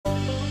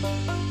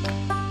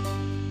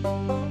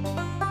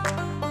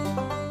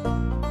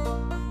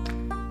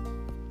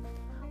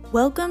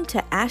Welcome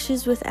to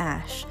Ashes with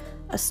Ash,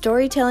 a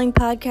storytelling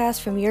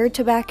podcast from your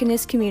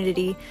tobacconist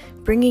community,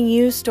 bringing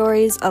you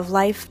stories of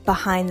life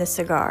behind the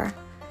cigar.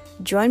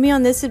 Join me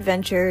on this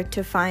adventure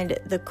to find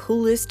the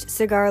coolest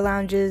cigar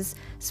lounges,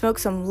 smoke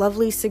some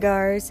lovely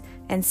cigars,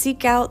 and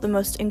seek out the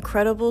most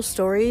incredible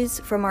stories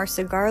from our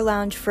cigar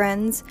lounge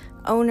friends,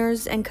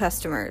 owners, and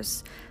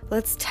customers.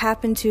 Let's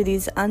tap into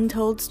these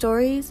untold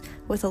stories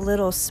with a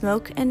little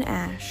smoke and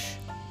ash.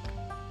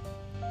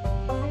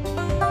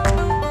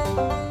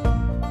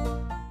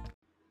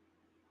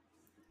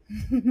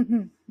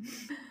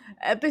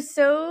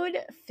 Episode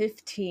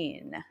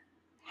 15.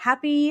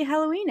 Happy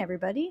Halloween,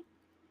 everybody.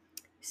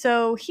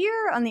 So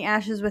here on the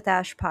Ashes with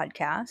Ash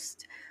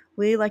podcast,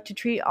 we like to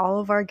treat all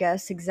of our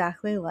guests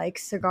exactly like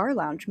cigar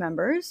lounge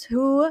members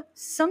who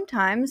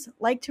sometimes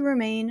like to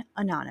remain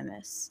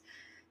anonymous.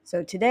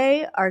 So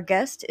today, our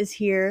guest is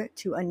here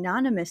to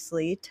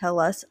anonymously tell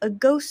us a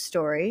ghost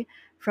story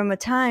from a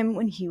time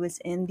when he was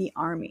in the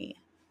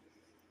army.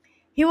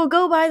 He will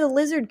go by the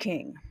Lizard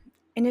King.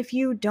 And if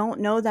you don't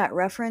know that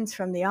reference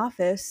from The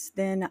Office,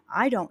 then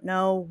I don't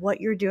know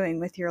what you're doing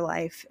with your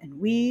life,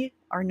 and we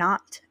are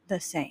not the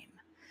same.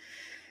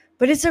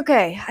 But it's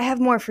okay, I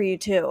have more for you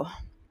too.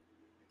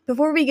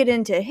 Before we get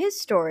into his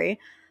story,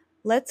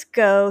 let's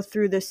go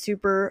through the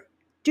super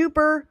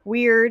duper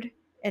weird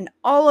and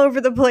all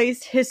over the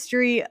place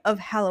history of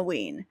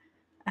Halloween.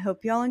 I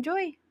hope you all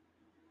enjoy.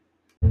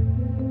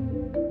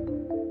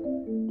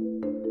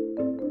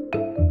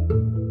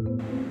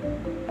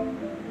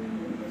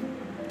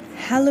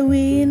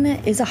 Halloween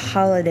is a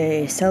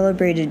holiday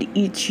celebrated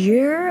each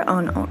year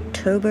on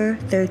October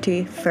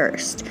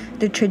 31st.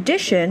 The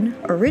tradition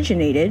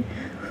originated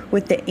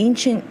with the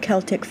ancient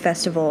Celtic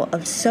festival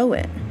of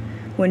Samhain,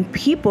 when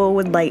people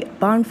would light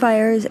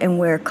bonfires and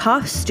wear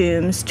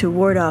costumes to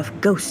ward off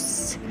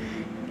ghosts.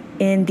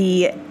 In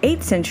the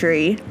 8th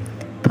century,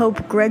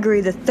 Pope Gregory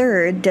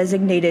III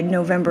designated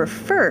November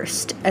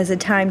 1st as a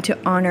time to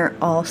honor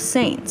All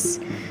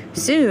Saints.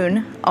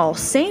 Soon, All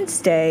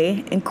Saints'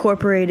 Day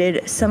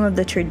incorporated some of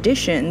the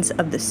traditions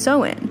of the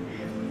Samhain.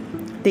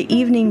 The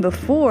evening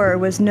before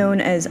was known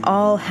as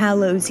All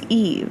Hallows'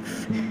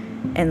 Eve,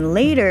 and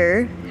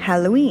later,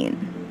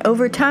 Halloween.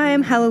 Over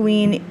time,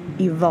 Halloween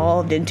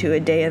evolved into a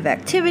day of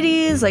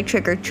activities like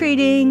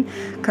trick-or-treating,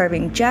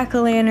 carving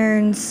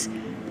jack-o'-lanterns,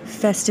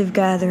 festive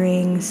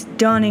gatherings,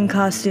 donning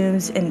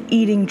costumes, and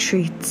eating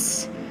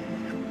treats.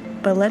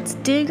 But let's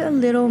dig a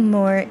little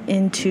more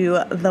into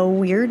the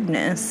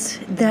weirdness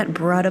that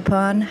brought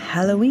upon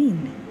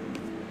Halloween.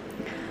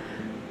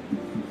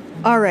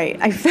 All right,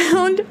 I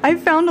found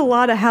a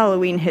lot of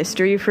Halloween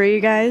history for you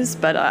guys,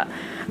 but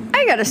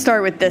I gotta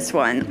start with this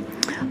one.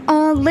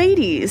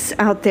 Ladies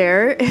out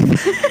there,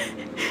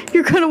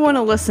 you're gonna want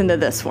to listen to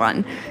this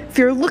one. If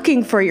you're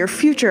looking for your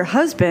future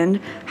husband,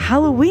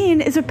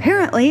 Halloween is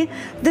apparently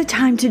the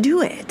time to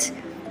do it.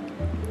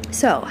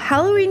 So,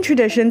 Halloween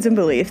traditions and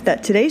belief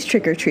that today's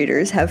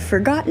trick-or-treaters have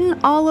forgotten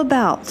all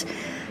about.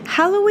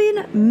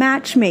 Halloween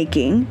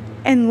matchmaking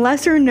and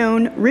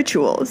lesser-known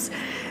rituals.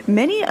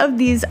 Many of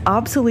these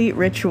obsolete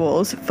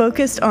rituals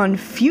focused on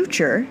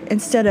future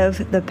instead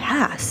of the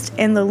past,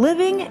 and the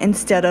living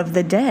instead of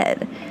the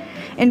dead.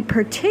 In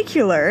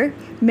particular,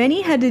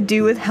 many had to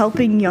do with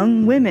helping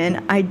young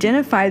women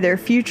identify their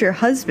future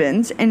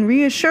husbands and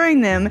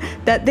reassuring them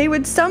that they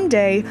would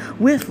someday,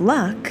 with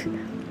luck,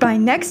 by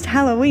next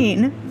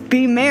Halloween,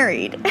 be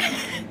married.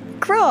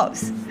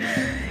 Gross.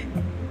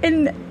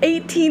 In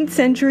 18th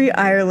century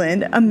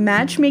Ireland, a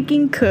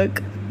matchmaking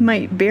cook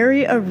might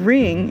bury a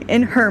ring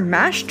in her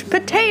mashed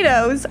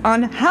potatoes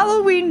on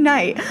Halloween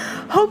night,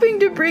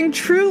 hoping to bring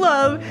true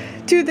love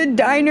to the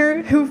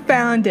diner who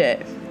found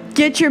it.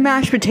 Get your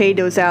mashed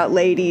potatoes out,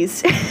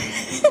 ladies.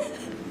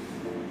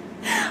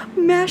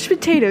 Mashed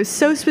potatoes,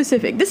 so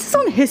specific. This is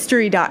on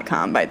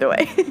history.com, by the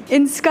way.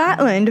 In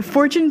Scotland,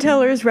 fortune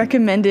tellers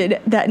recommended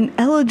that an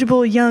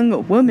eligible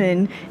young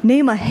woman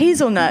name a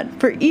hazelnut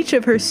for each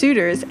of her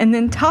suitors and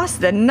then toss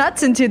the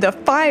nuts into the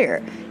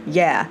fire.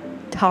 Yeah,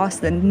 toss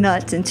the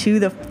nuts into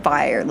the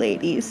fire,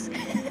 ladies.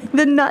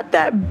 The nut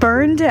that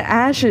burned to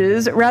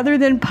ashes rather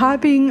than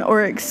popping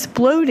or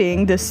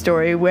exploding, the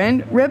story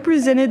went,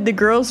 represented the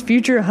girl's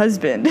future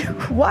husband.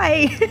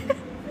 Why?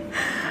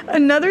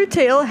 Another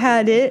tale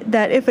had it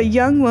that if a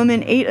young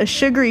woman ate a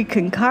sugary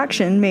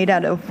concoction made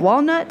out of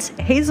walnuts,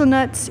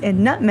 hazelnuts,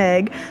 and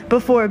nutmeg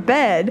before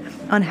bed,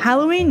 on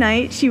Halloween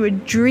night she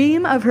would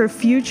dream of her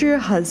future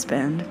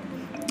husband.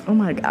 Oh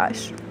my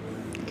gosh.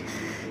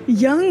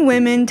 Young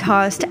women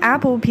tossed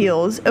apple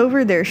peels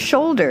over their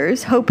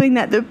shoulders, hoping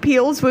that the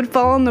peels would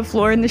fall on the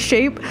floor in the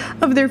shape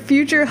of their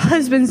future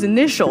husband's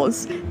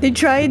initials. They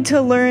tried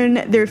to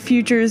learn their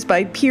futures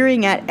by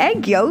peering at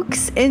egg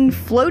yolks and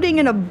floating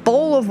in a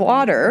bowl of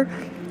water,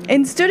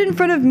 and stood in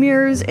front of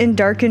mirrors in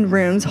darkened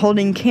rooms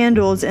holding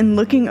candles and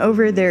looking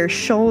over their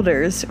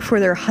shoulders for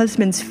their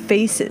husbands'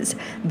 faces.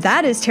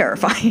 That is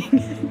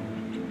terrifying.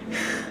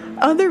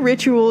 Other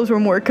rituals were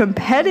more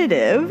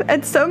competitive.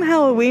 At some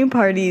Halloween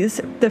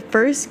parties, the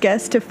first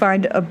guest to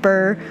find a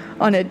burr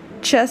on a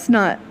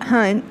chestnut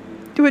hunt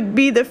would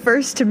be the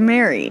first to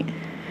marry.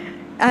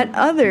 At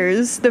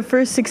others, the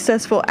first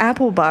successful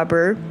apple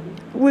bobber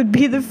would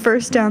be the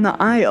first down the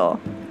aisle.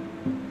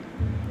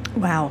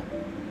 Wow.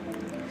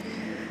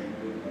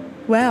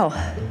 Wow.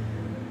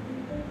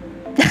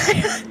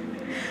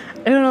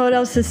 I don't know what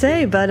else to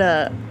say,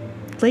 but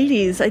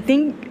ladies, I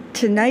think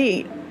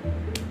tonight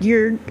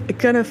you're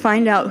gonna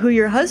find out who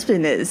your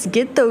husband is.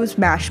 Get those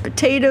mashed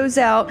potatoes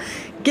out.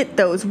 Get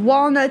those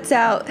walnuts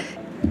out.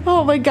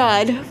 Oh my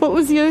God, what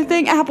was the other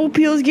thing? Apple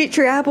peels, get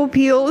your apple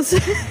peels.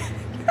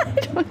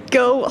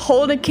 Go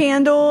hold a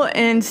candle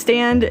and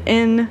stand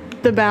in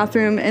the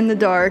bathroom in the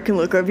dark and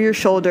look over your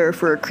shoulder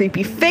for a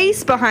creepy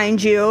face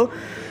behind you.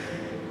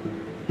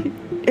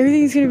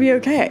 Everything's gonna be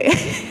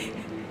okay.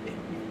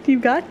 You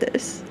got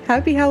this.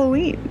 Happy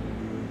Halloween.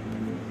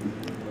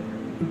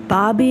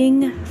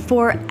 Bobbing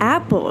for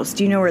apples.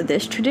 Do you know where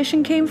this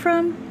tradition came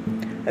from?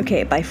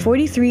 Okay, by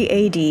 43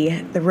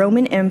 AD, the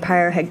Roman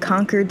Empire had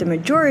conquered the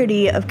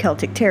majority of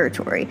Celtic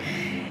territory.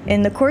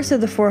 In the course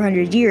of the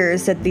 400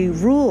 years that they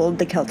ruled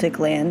the Celtic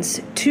lands,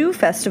 two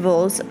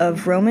festivals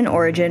of Roman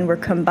origin were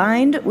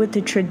combined with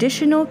the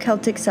traditional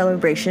Celtic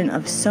celebration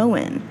of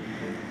Samhain.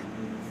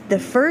 The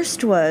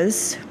first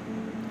was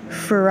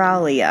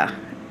Feralia.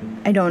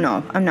 I don't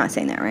know. I'm not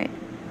saying that right.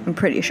 I'm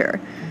pretty sure.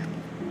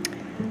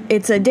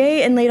 It's a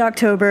day in late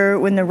October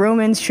when the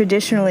Romans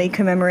traditionally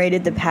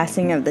commemorated the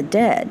passing of the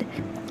dead.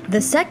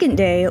 The second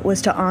day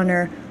was to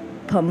honor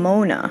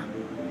Pomona,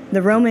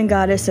 the Roman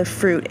goddess of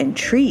fruit and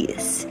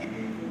trees.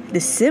 The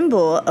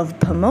symbol of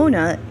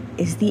Pomona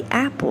is the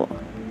apple,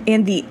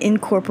 and the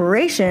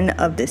incorporation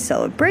of this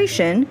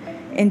celebration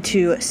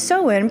into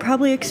Samhain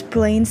probably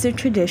explains the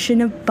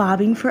tradition of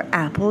bobbing for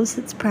apples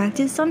that's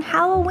practiced on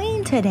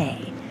Halloween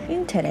today.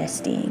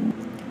 Interesting.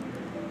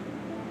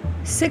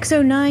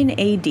 609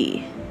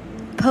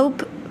 AD.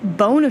 Pope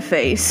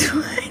Boniface.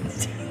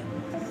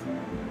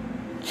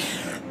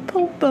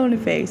 Pope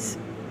Boniface.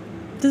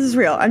 This is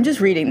real. I'm just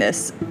reading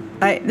this.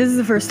 This is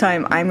the first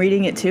time I'm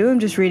reading it too. I'm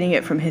just reading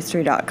it from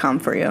history.com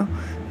for you.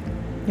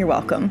 You're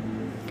welcome.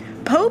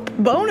 Pope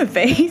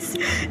Boniface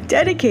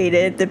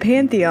dedicated the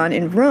Pantheon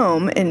in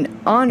Rome in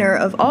honor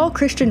of all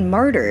Christian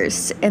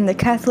martyrs and the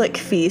Catholic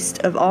feast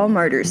of All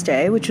Martyrs'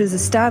 Day, which was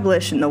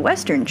established in the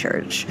Western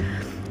Church.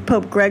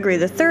 Pope Gregory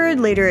III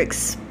later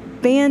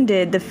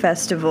expanded the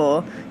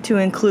festival to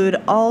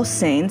include all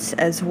saints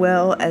as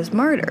well as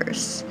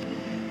martyrs,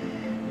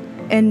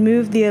 and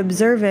moved the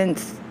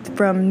observance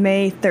from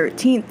May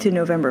 13th to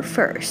November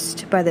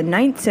 1st. By the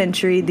 9th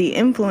century, the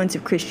influence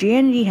of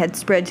Christianity had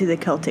spread to the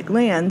Celtic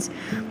lands,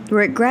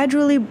 where it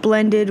gradually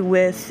blended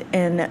with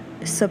and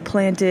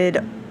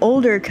supplanted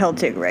older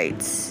Celtic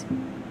rites.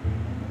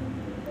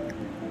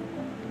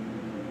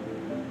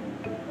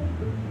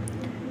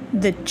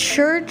 The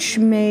church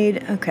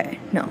made...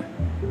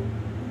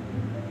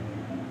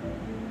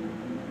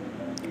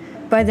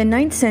 By the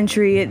 9th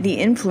century, the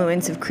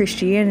influence of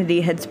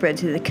Christianity had spread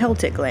to the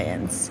Celtic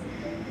lands.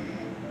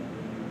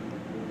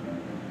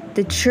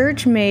 The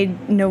church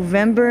made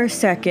November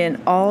 2nd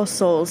All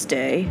Souls'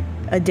 Day,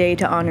 a day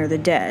to honor the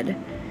dead.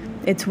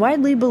 It's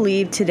widely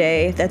believed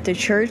today that the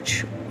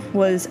church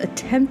was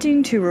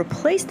attempting to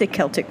replace the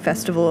Celtic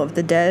Festival of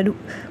the Dead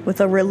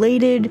with a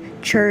related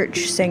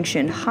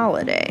church-sanctioned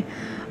holiday.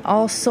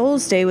 All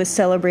Souls' Day was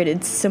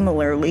celebrated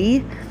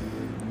similarly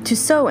to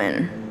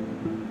Samhain,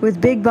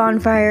 with big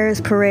bonfires,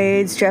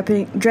 parades,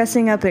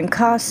 dressing up in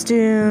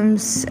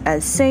costumes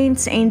as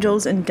saints,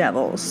 angels, and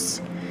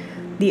devils.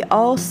 The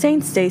All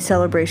Saints' Day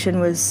celebration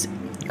was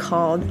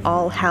called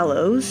All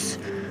Hallows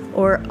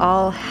or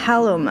All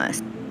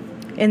Hallowmas.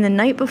 In the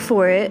night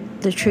before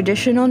it, the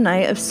traditional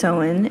night of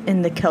Samhain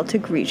in the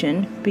Celtic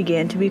region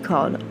began to be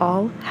called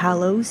All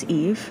Hallows'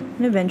 Eve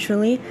and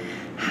eventually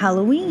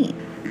Halloween.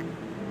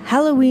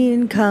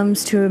 Halloween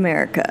comes to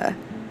America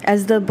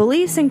as the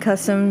beliefs and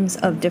customs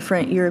of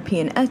different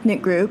European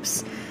ethnic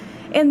groups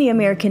and the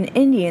American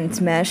Indians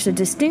meshed. A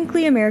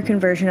distinctly American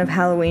version of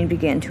Halloween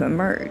began to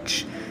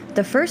emerge.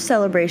 The first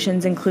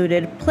celebrations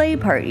included play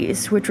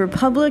parties, which were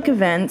public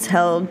events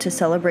held to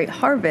celebrate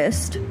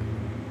harvest,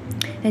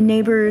 and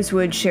neighbors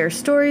would share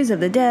stories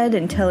of the dead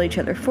and tell each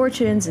other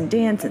fortunes and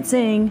dance and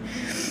sing.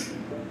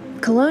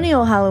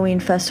 Colonial Halloween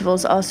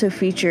festivals also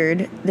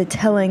featured the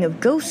telling of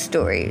ghost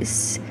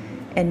stories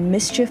and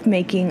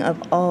mischief-making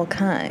of all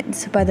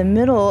kinds. By the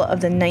middle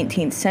of the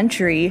 19th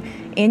century,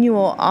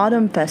 annual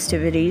autumn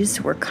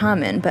festivities were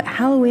common, but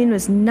Halloween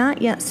was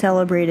not yet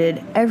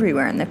celebrated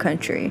everywhere in the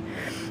country.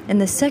 In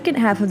the second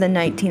half of the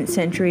 19th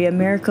century,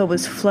 America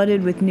was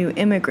flooded with new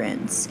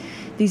immigrants.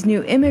 These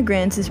new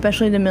immigrants,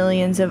 especially the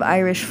millions of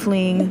Irish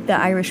fleeing the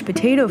Irish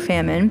potato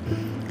famine,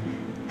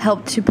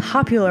 helped to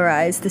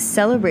popularize the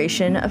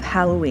celebration of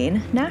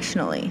Halloween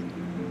nationally.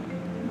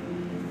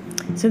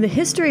 So the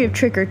history of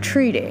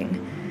trick-or-treating.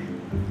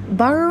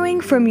 Borrowing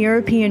from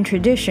European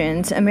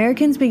traditions,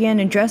 Americans began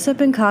to dress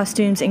up in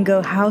costumes and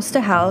go house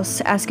to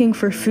house asking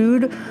for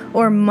food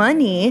or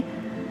money,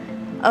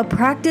 a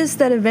practice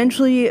that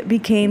eventually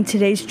became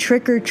today's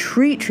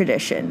trick-or-treat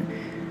tradition.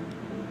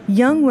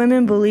 Young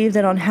women believed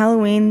that on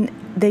Halloween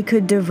they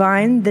could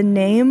divine the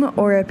name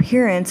or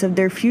appearance of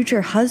their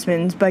future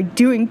husbands by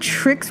doing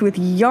tricks with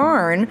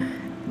yarn,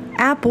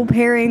 apple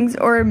parings,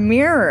 or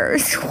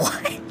mirrors.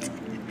 What?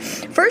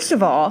 First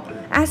of all,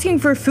 asking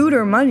for food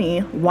or money,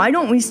 why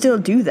don't we still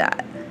do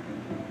that?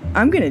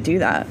 I'm gonna do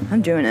that.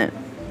 I'm doing it.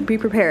 Be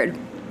prepared.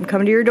 I'm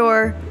coming to your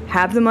door.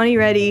 Have the money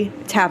ready.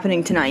 It's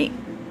happening tonight.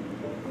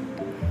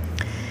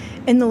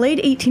 In the late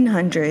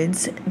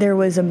 1800s, there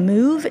was a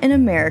move in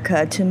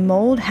America to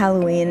mold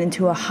Halloween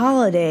into a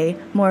holiday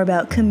more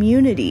about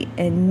community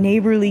and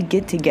neighborly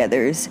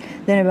get-togethers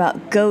than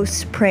about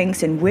ghosts,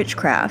 pranks, and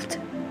witchcraft.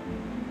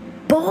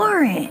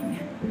 Boring!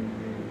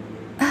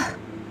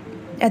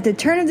 At the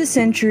turn of the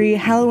century,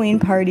 Halloween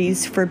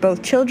parties for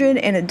both children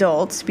and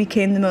adults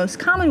became the most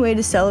common way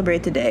to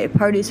celebrate the day.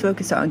 Parties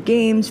focused on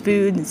games,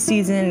 food, and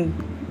season,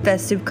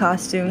 festive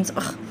costumes.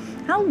 Ugh,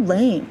 how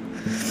lame.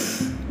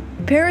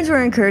 Parents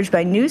were encouraged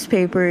by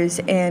newspapers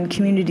and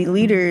community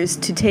leaders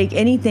to take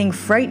anything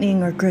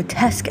frightening or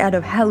grotesque out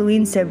of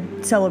Halloween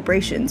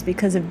celebrations.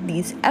 Because of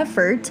these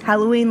efforts,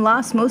 Halloween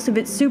lost most of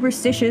its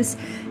superstitious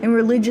and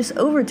religious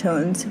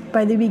overtones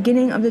by the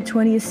beginning of the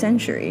 20th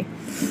century.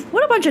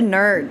 What a bunch of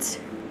nerds.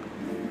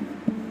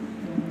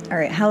 All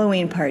right,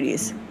 Halloween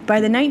parties.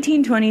 By the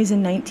 1920s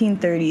and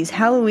 1930s,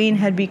 Halloween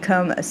had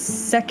become a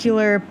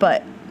secular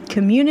but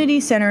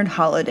community-centered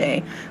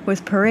holiday,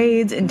 with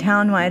parades and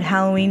town-wide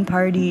Halloween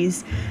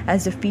parties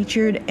as a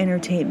featured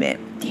entertainment.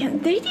 Damn,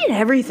 they did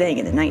everything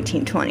in the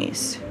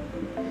 1920s.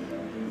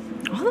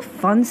 All the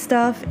fun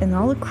stuff and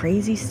all the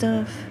crazy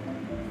stuff.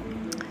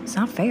 It's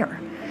not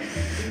fair.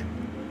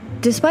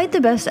 Despite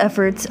the best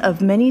efforts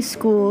of many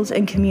schools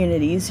and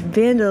communities,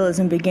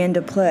 vandalism began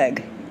to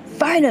plague.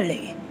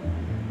 Finally!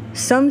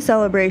 Some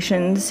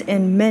celebrations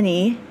in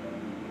many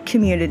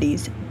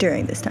communities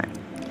during this time.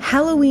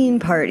 Halloween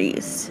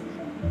parties.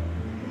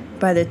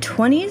 By the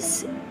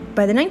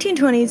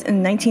 1920s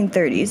and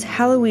 1930s,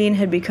 Halloween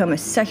had become a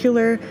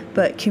secular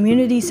but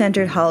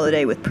community-centered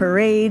holiday with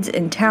parades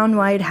and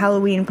town-wide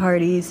Halloween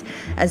parties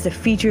as the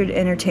featured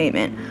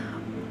entertainment.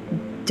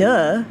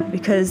 Duh,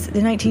 because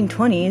the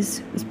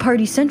 1920s was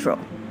party central.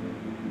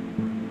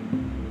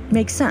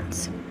 Makes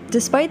sense.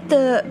 Despite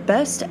the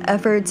best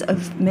efforts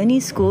of many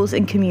schools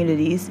and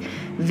communities,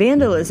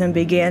 vandalism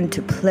began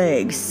to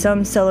plague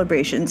some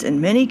celebrations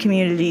in many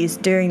communities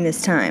during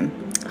this time.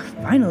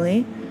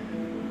 Finally.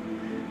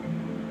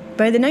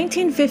 By the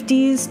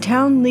 1950s,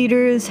 town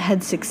leaders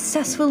had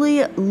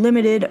successfully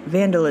limited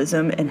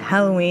vandalism, and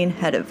Halloween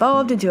had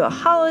evolved into a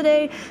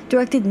holiday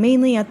directed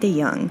mainly at the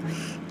young.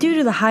 Due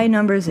to the high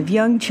numbers of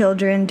young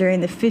children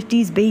during the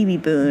 50s baby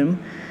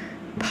boom,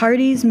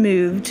 parties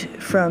moved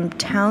from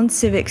town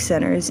civic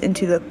centers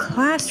into the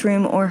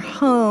classroom or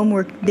home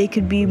where they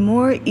could be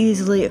more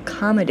easily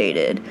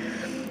accommodated.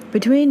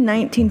 Between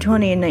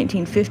 1920 and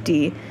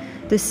 1950,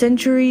 the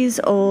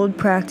centuries-old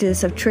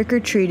practice of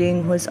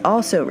trick-or-treating was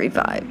also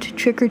revived.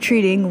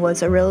 Trick-or-treating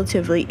was a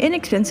relatively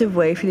inexpensive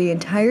way for the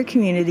entire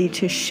community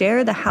to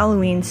share the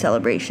Halloween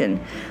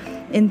celebration.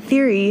 In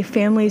theory,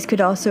 families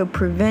could also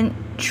prevent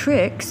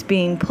tricks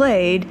being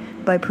played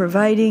by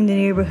providing the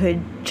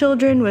neighborhood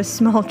children with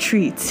small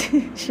treats.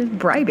 Just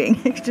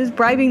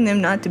bribing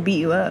them not to beat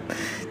you up.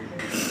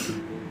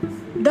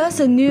 Thus,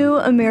 a new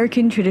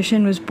American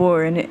tradition was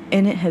born,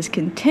 and it has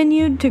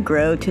continued to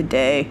grow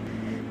today.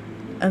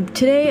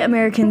 Today,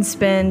 Americans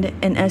spend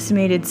an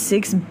estimated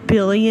 $6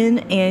 billion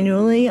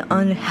annually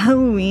on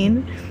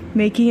Halloween,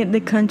 making it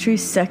the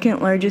country's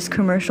second largest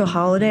commercial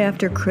holiday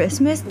after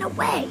Christmas. No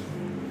way!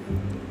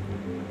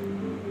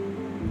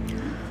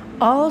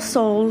 All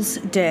Souls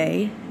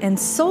Day and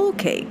soul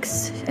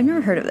cakes. I've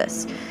never heard of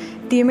this.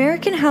 The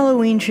American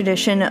Halloween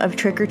tradition of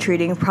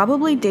trick-or-treating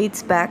probably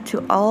dates back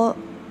to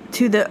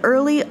the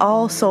early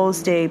All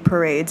Souls Day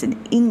parades in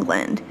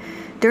England.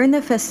 During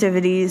the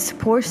festivities,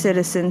 poor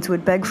citizens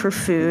would beg for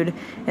food,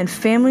 and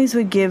families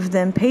would give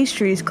them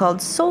pastries called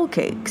soul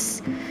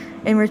cakes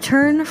in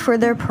return for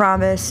their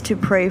promise to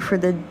pray for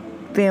the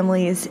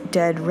family's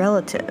dead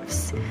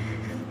relatives.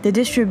 The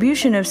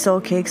distribution of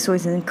soul cakes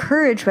was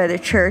encouraged by the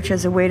church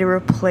as a way to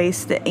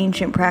replace the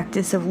ancient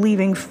practice of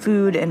leaving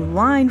food and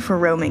wine for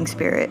roaming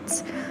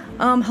spirits.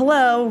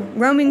 Hello,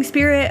 roaming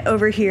spirit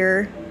over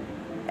here.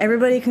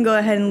 Everybody can go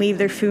ahead and leave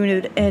their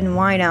food and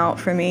wine out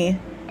for me.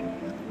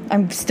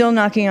 I'm still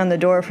knocking on the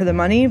door for the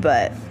money,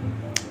 but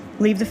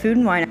leave the food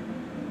and wine out.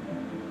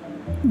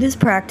 This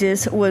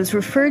practice was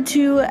referred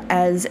to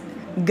as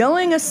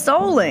going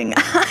a-souling.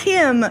 I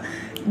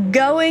am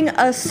going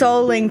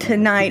a-souling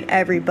tonight,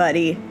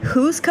 everybody.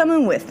 Who's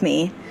coming with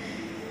me?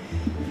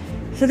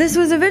 So this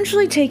was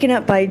eventually taken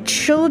up by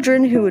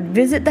children who would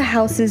visit the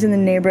houses in the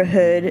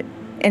neighborhood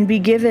and be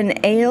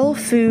given ale,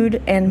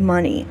 food, and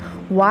money.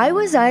 Why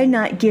was I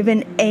not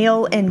given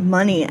ale and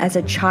money as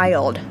a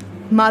child?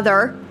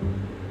 Mother.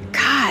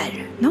 God,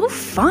 no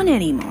fun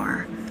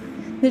anymore.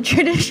 The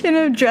tradition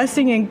of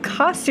dressing in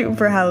costume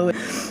for Halloween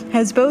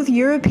has both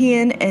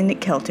European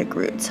and Celtic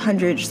roots.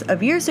 Hundreds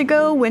of years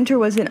ago, winter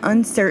was an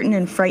uncertain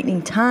and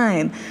frightening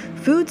time.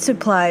 Food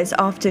supplies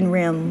often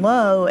ran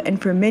low,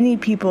 and for many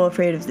people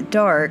afraid of the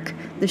dark,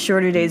 the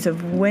shorter days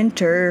of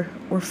winter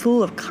were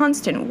full of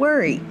constant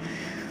worry.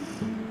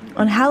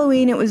 On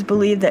Halloween, it was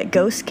believed that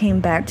ghosts came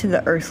back to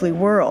the earthly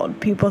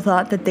world. People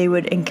thought that they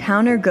would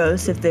encounter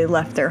ghosts if they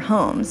left their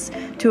homes.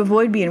 To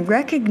avoid being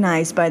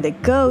recognized by the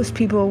ghost,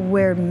 people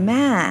wear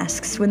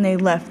masks when they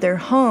left their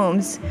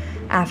homes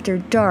after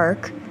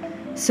dark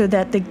so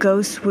that the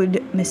ghosts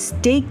would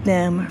mistake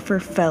them for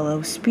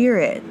fellow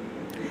spirit.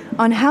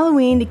 On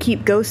Halloween, to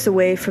keep ghosts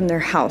away from their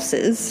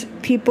houses,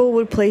 people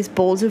would place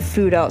bowls of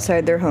food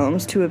outside their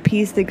homes to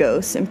appease the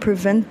ghosts and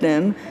prevent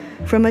them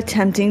from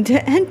attempting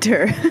to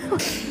enter.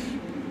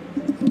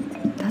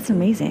 That's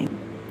amazing.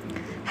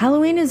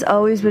 Halloween has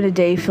always been a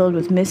day filled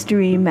with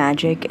mystery,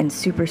 magic, and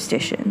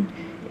superstition.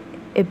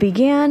 It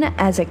began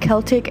as a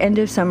Celtic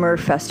end-of-summer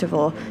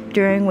festival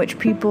during which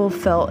people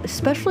felt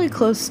especially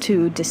close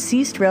to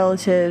deceased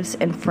relatives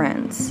and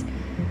friends.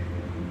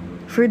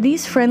 For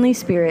these friendly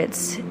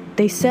spirits,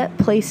 they set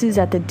places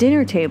at the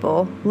dinner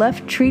table,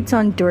 left treats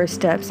on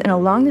doorsteps and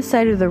along the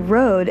side of the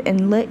road,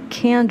 and lit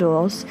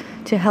candles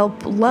to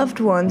help loved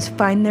ones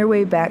find their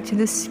way back to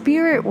the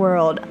spirit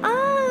world.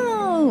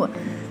 Oh!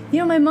 You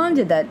know, my mom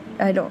did that.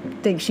 I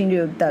don't think she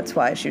knew that's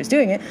why she was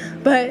doing it,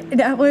 but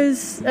that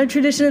was a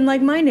tradition in,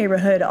 like, my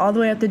neighborhood. All the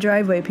way up the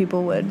driveway,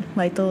 people would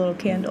light the little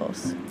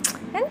candles.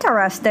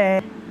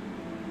 Interesting.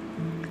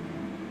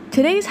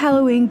 Today's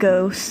Halloween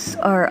ghosts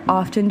are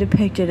often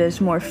depicted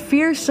as more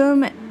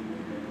fearsome.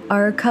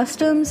 Our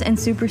customs and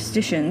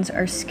superstitions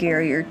are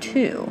scarier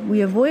too.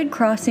 We avoid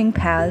crossing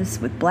paths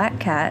with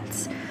black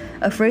cats,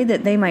 afraid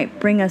that they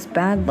might bring us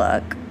bad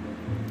luck.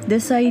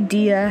 This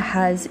idea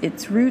has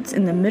its roots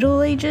in the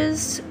Middle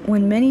Ages,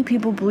 when many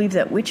people believed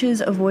that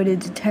witches avoided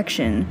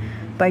detection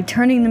by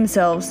turning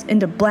themselves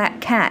into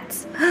black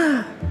cats.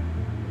 I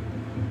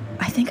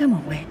think I'm a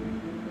witch.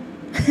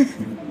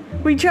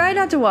 We try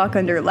not to walk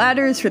under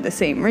ladders for the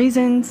same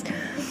reasons.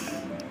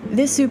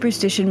 This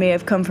superstition may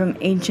have come from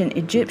ancient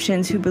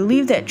Egyptians who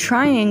believed that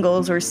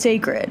triangles were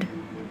sacred.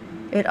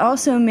 It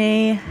also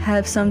may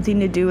have something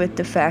to do with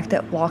the fact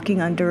that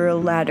walking under a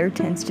ladder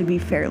tends to be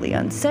fairly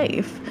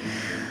unsafe.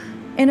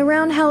 And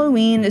around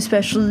Halloween,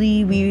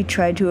 especially, we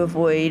try to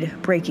avoid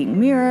breaking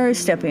mirrors,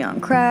 stepping on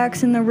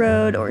cracks in the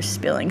road, or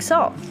spilling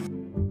salt.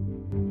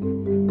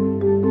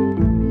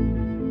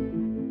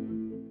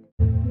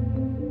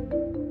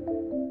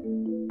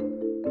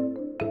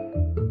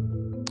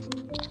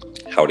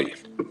 Howdy.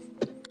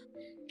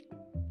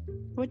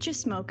 What you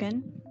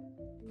smoking?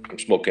 I'm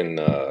smoking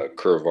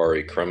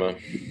Curvari Crema.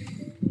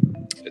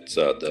 It's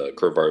the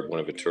Curvari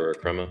Buenaventura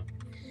Crema.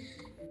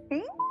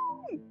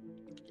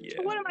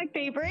 Yeah. One of my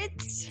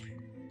favorites.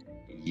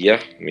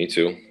 Yeah, me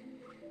too.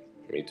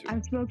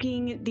 I'm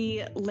smoking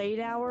the Late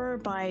Hour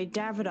by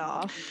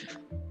Davidoff.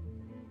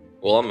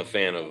 Well, I'm a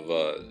fan of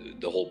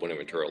the whole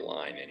Buenaventura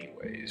line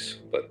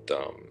anyways, but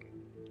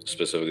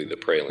specifically the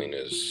Praline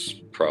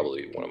is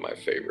probably one of my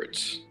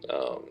favorites.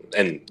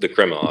 And the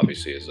Crema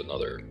obviously is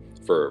another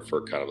for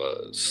kind of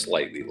a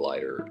slightly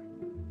lighter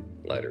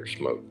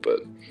smoke,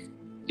 but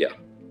yeah,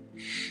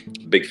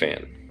 big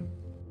fan.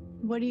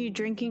 What are you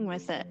drinking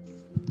with it?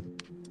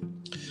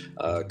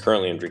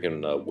 Currently I'm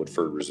drinking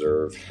Woodford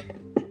Reserve.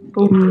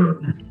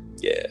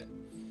 Yeah.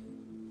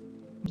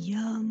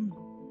 Yum.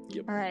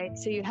 Yep. All right,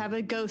 so you have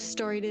a ghost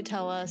story to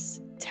tell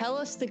us. Tell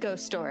us the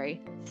ghost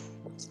story.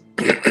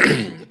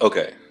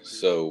 Okay,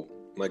 so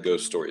my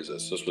ghost story is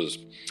this. This was,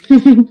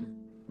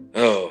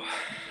 oh,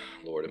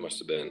 Lord, it must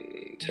have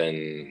been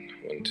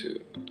 1, 2.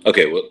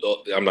 Okay, well,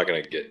 I'm not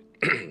going to get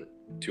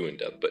too in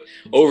depth, but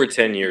over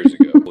 10 years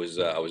ago,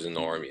 I was in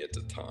the Army at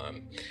the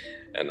time,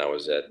 and I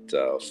was at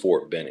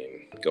Fort Benning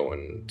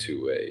going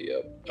to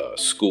a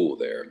school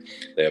there.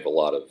 They have a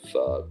lot of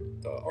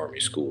Army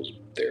schools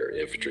there,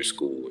 infantry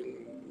school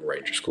and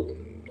Ranger school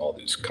and all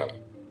these kind of,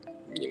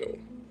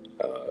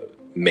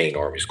 main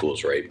Army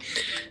schools, right?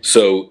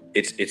 So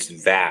it's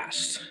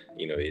vast.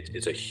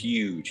 It's a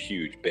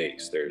huge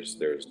base.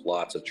 There's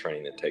lots of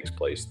training that takes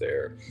place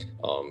there.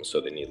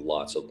 So they need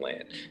lots of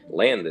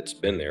land that's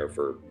been there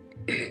for,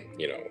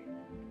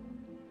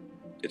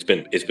 it's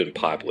been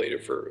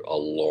populated for a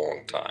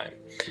long time.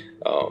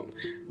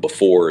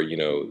 Before,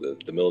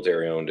 the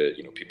military owned it,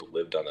 people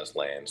lived on this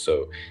land.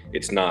 So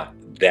it's not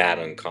that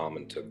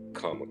uncommon to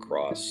come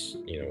across,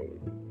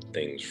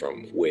 things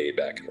from way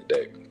back in the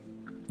day.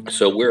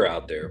 So we're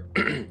out there.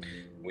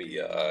 We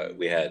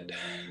had,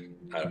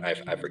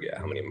 I forget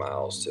how many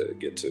miles to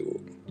get to,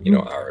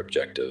 our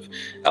objective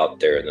out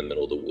there in the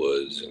middle of the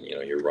woods, and,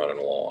 you're running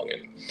along,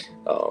 and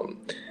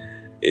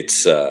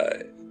it's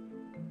a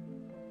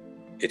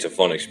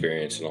fun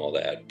experience and all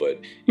that, but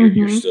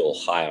you're still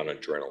high on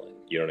adrenaline.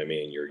 You know what I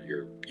mean?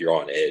 You're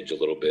on edge a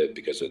little bit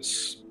because I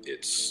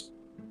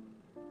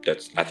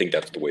think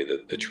that's the way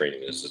that the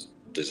training is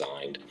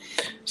designed.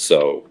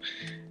 So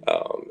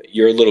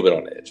you're a little bit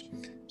on edge.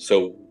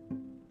 So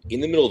in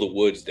the middle of the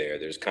woods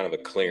there's kind of a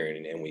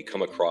clearing, and we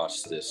come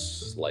across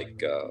this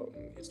like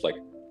it's like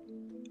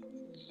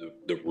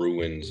the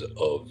ruins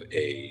of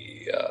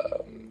a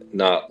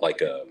not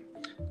like a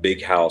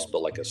big house,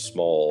 but like a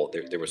small.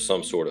 There was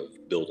some sort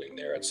of building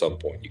there at some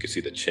point. You could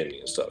see the chimney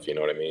and stuff. You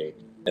know what I mean?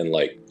 And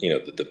like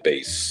the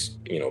base,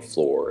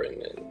 floor,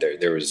 and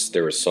there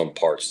was some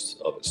parts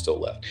of it still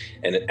left.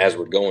 And as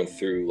we're going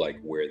through like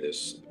where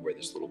this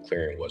little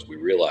clearing was, we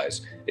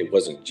realized it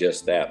wasn't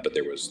just that, but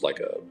there was like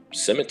a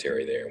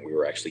cemetery there, and we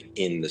were actually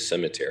in the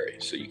cemetery,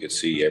 so you could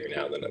see every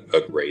now and then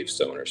a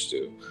gravestone or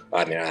two.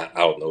 I mean, I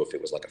don't know if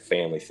it was like a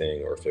family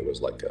thing or if it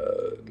was like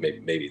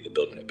maybe the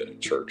building had been a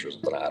church or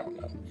something. I don't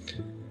know,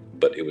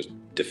 but it was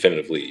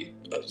definitively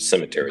a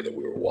cemetery that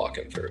we were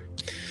walking through.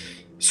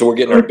 So we're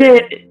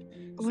getting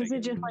Was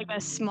it just like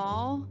a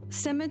small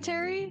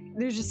cemetery?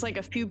 There's just like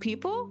a few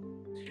people?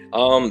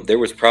 There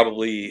was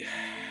probably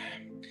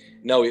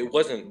no, it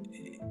wasn't.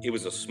 It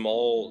was a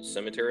small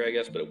cemetery, I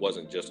guess, but it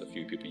wasn't just a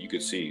few people. You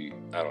could see,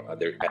 I don't know,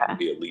 there had to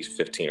be at least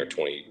 15 or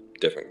 20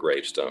 different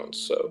gravestones.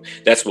 So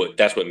that's what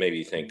made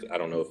me think. I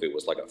don't know if it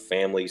was like a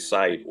family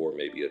site or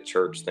maybe a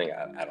church thing.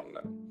 I don't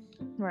know.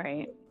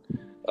 Right.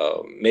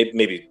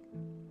 Maybe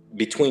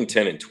between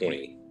 10 and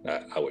 20,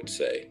 I would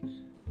say.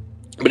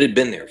 But it had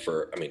been there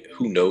for, I mean,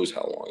 who knows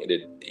how long.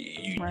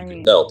 You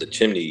could tell the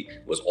chimney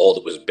was all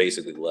that was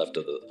basically left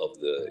of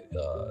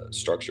the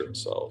structure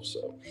itself.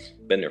 So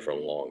been there for a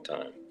long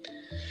time.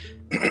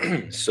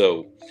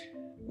 So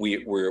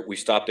we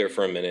stopped there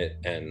for a minute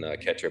and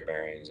catch our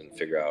bearings and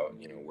figure out,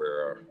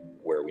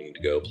 where we need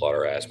to go, plot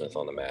our azimuth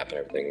on the map and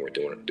everything. We're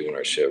doing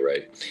our shit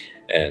right.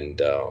 And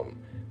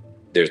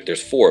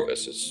there's four of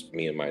us. It's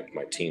me and my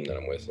team that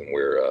I'm with, and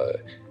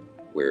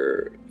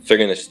we're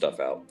figuring this stuff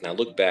out. And I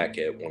look back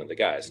at one of the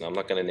guys, and I'm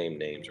not going to name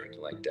names or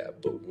anything like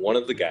that, but one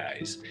of the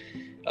guys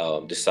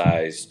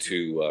decides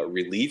to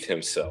relieve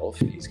himself.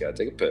 He's got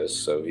to take a piss,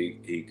 so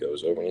he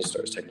goes over and he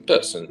starts taking a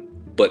piss.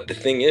 But the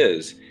thing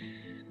is,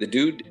 the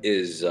dude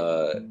is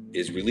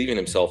relieving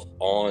himself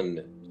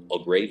on a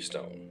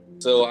gravestone.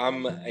 So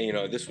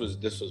this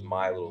was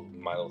my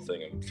little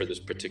thing, and for this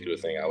particular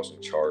thing, I was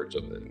in charge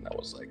of it, and I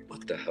was like,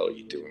 "What the hell are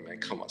you doing, man?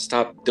 Come on,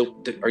 stop!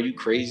 Are you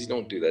crazy?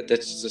 Don't do that.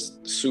 That's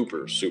just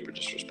super, super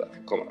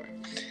disrespectful. Come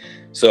on."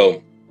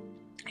 So,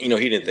 he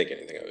didn't think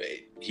anything of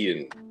it. He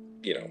didn't,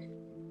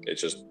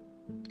 it's just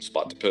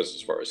spot to piss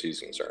as far as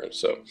he's concerned.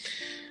 So,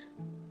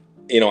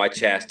 I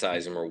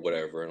chastise him or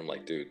whatever, and I'm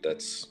like, "Dude,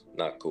 that's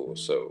not cool."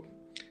 So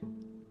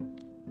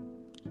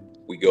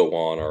we go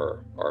on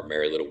our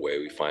merry little way.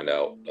 We find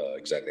out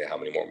exactly how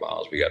many more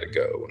miles we got to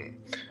go, and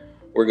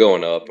we're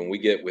going up, and we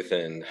get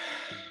within,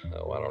 I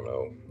don't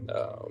know,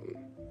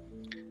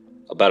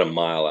 about a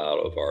mile out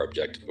of our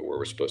objective of where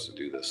we're supposed to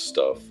do this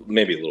stuff.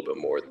 Maybe a little bit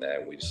more than that.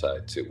 And we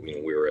decided to,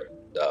 we were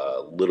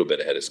a little bit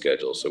ahead of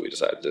schedule, so we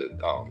decided to,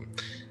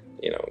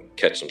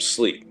 catch some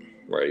sleep,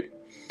 right?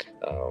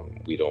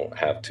 We don't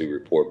have to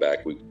report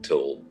back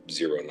till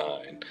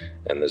 09,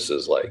 and this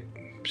is like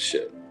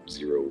shit.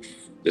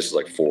 This is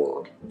like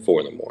 4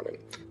 in the morning,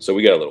 so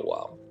we got a little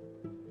while,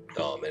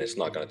 and it's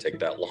not going to take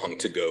that long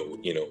to go,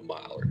 a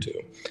mile or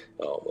two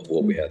of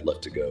what we had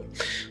left to go.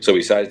 So we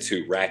decided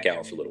to rack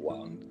out for a little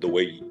while. And the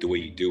way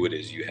you do it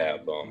is you have,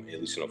 at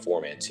least in a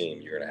 4-man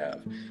team, you're going to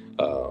have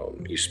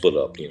you split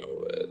up, in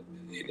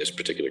this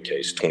particular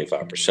case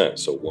 25%.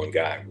 So one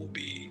guy will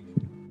be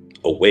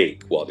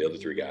awake while the other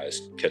 3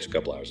 guys catch a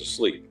couple hours of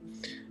sleep.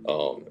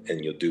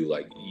 And you'll do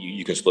like,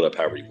 you can split up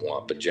however you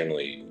want, but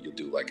generally you'll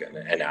do like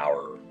an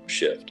hour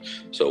shift.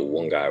 So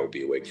one guy will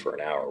be awake for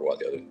an hour while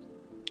the other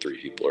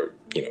 3 people are,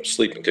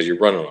 sleeping, because you're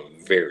running on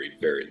very,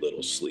 very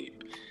little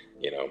sleep,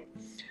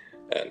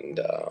 and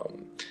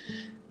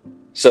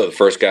so the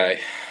first guy,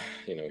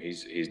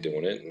 he's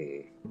doing it,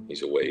 and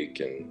he's awake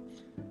and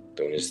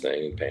doing his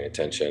thing and paying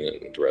attention,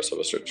 and the rest of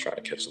us are trying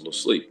to catch a little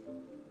sleep.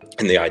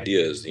 And the idea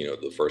is,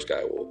 the first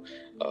guy will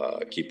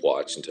keep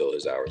watch until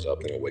his hour's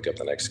up, and he'll wake up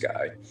the next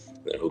guy,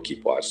 and then he'll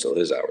keep watch till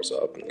his hour's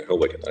up, and then he'll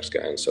wake up the next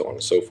guy, and so on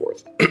and so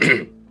forth.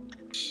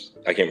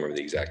 I can't remember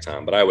the exact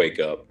time, but I wake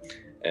up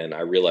and I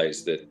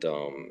realized that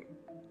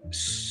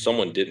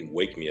someone didn't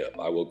wake me up.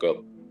 I woke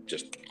up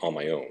just on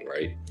my own,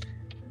 right?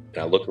 And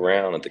I look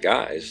around at the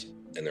guys,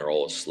 and they're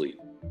all asleep.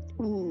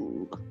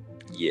 Ooh.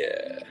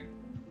 Yeah.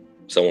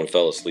 Someone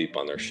fell asleep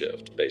on their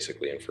shift,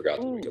 basically, and forgot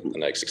to wake up the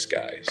next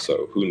guy.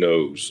 So who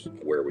knows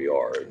where we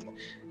are,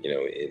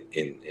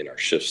 in our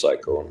shift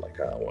cycle. I'm like,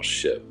 oh, well,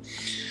 shit.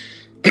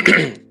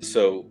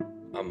 So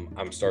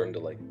I'm starting to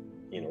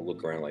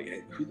look around like,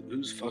 hey,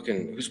 who's supposed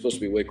to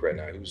be awake right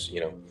now?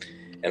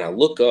 And I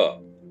look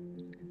up,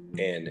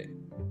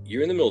 and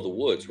you're in the middle of the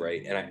woods,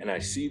 right? And I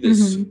see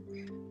this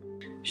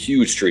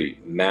huge tree,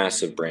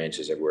 massive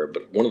branches everywhere,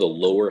 but one of the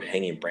lower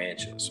hanging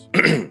branches,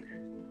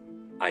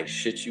 I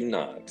shit you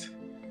not,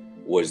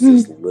 was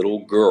this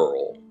little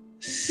girl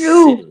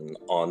sitting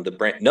on the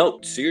branch. No,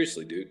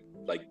 seriously, dude,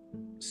 like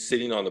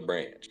sitting on the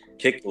branch,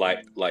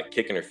 like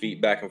kicking her feet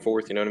back and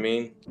forth. You know what I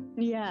mean?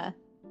 Yeah.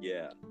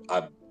 Yeah.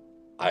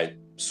 I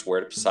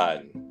swear to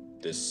Poseidon,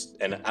 this,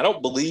 and I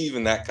don't believe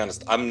in that kind of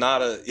stuff. I'm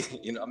not a,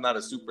 I'm not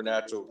a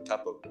supernatural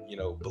type of,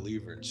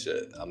 believer in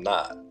shit. I'm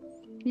not.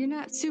 You're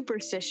not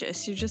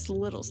superstitious. You're just a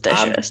little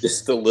I'm stitious.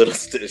 just a little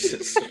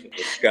stitious.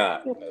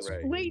 Scott. That's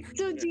right. Wait,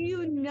 so do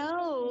you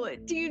know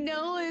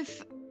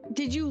if,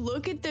 did you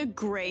look at the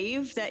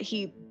grave that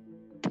he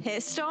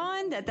pissed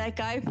on, that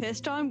guy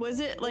pissed on? Was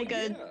it like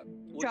a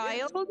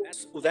child?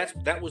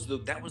 That was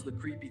the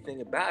creepy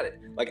thing about it.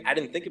 Like, I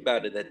didn't think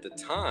about it at the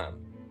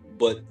time,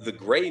 but the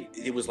grave,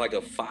 it was like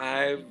a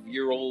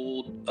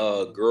 5-year-old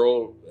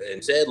girl,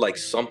 and said like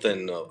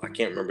something, I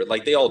can't remember,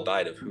 like they all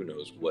died of who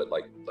knows what,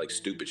 like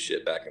stupid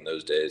shit back in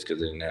those days, because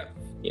they didn't have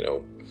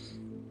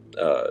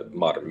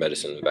modern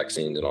medicine and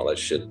vaccines and all that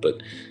shit.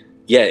 But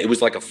yeah, it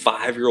was like a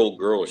 5-year-old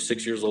girl or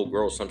 6-year-old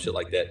girl, some shit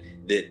like that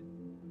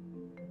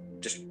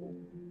just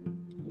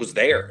was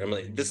there. I'm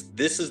like,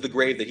 this is the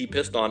grave that he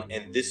pissed on,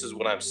 and this is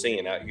what I'm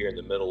seeing out here in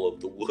the middle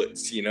of the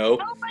woods, Oh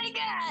my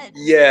God!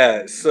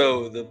 Yeah,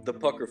 so the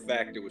pucker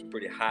factor was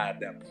pretty high at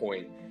that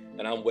point,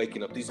 and I'm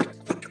waking up. These like,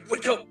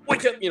 wake up,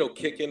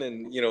 kicking,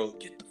 and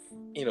get the,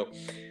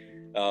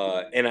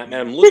 and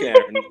I'm looking at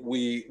her,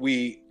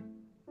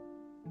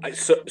 and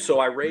so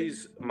I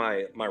raise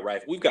my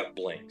rifle. We've got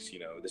blanks,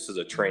 This is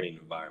a training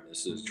environment.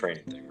 This is a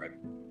training thing, right?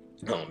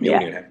 You don't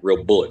even have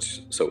real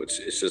bullets, so it's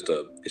just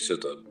a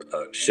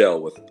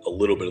shell with a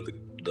little bit of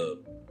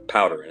the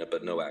powder in it,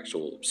 but no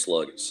actual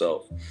slug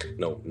itself,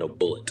 no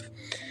bullet.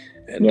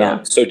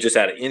 And so just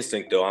out of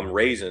instinct, though, I'm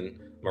raising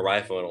my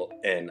rifle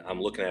and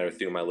I'm looking at her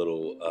through my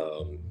little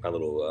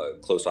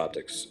close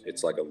optics.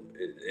 It's like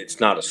it's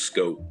not a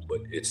scope,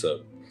 but it's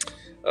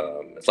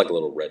like a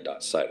little red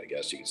dot sight, I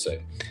guess you could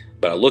say.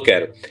 But I look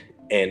at her,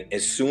 and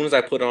as soon as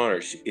I put it on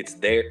her, it's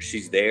there.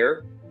 She's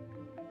there,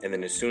 and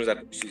then as soon as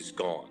she's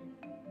gone.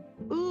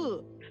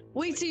 Ooh.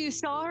 Wait, so you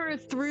saw her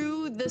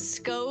through the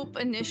scope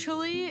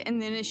initially,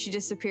 and then she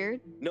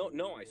disappeared? No,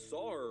 I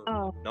saw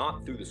her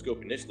not through the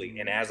scope initially,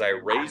 and as I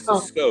raised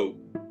the scope,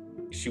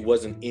 she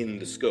wasn't in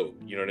the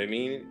scope. You know what I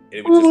mean?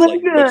 It was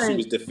just but she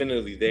was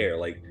definitively there.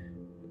 Like,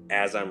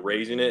 as I'm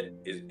raising it,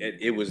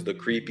 it was the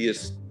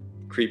creepiest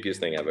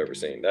thing I've ever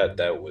seen.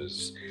 That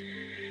was,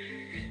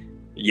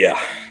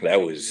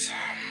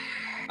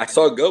 I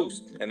saw a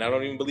ghost, and I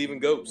don't even believe in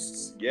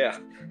ghosts. Yeah.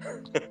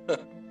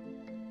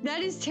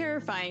 That is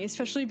terrifying,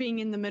 especially being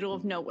in the middle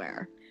of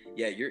nowhere.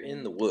 Yeah, you're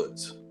in the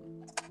woods.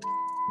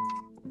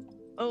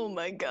 Oh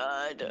my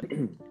God.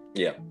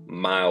 Yeah,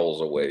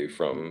 miles away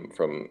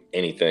from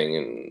anything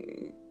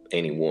and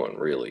anyone,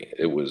 really.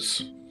 It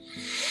was,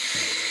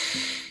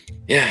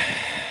 yeah.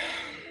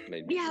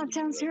 Yeah, it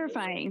sounds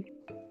terrifying.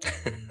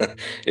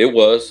 It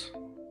was.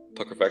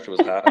 Pucker factor was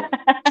high.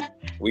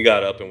 We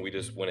got up and we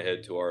just went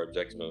ahead to our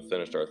objective and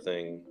finished our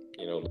thing.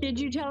 Did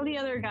you tell the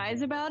other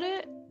guys about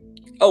it?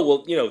 Oh,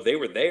 well, they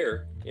were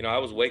there. I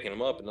was waking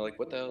them up, and they're like,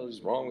 what the hell is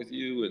wrong with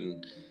you?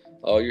 And,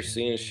 oh, you're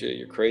seeing shit.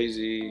 You're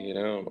crazy.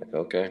 I'm like,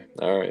 okay.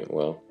 All right,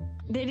 well.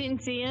 They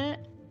didn't see it?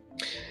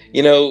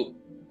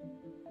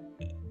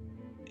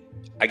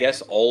 I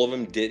guess all of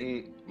them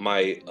didn't.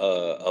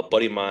 A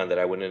buddy of mine that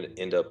I would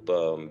end up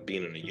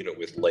being in a unit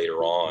with later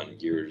on,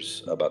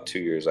 about 2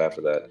 years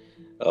after that,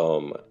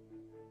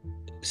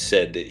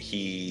 said that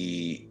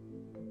he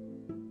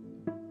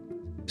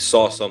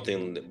saw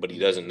something, but he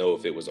doesn't know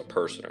if it was a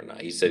person or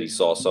not. He said he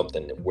saw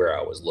something where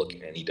I was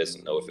looking, and he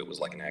doesn't know if it was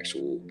like an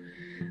actual.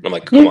 And I'm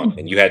like, come on,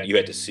 and you had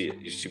to see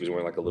it. She was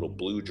wearing like a little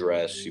blue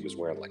dress. She was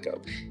wearing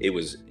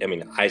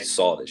I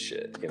saw this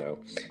shit.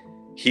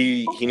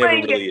 He never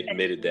really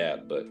admitted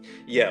that, but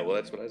yeah, well,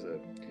 that's what I said.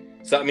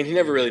 So he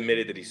never really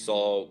admitted that he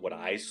saw what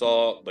I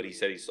saw, but he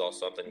said he saw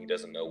something. He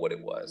doesn't know what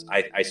it was.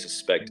 I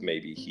suspect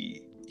maybe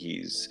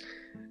he's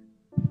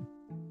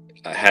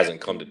hasn't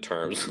come to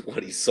terms with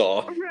what he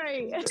saw.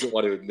 Right. Doesn't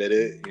want to admit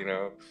it,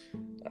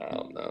 I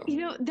don't know.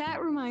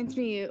 That reminds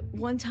me,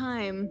 one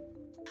time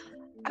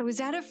I was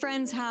at a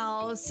friend's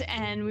house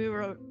and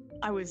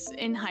I was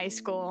in high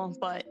school,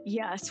 but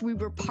yes, we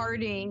were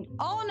partying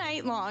all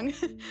night long.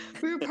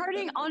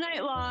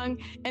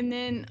 And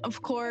then,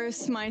 of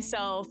course,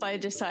 I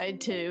decided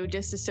to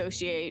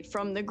disassociate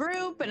from the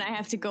group, and I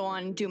have to go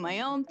on and do my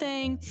own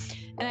thing.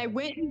 And I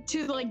went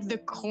into the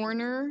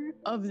corner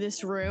of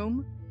this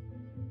room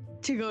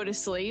to go to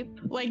sleep,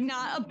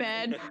 not a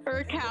bed or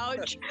a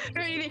couch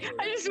or anything.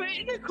 I just went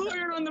in the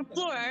corner on the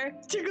floor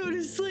to go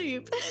to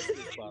sleep.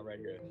 Spot right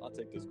here. I'll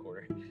take this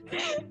corner.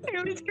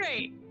 It was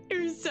great. It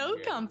was so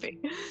comfy.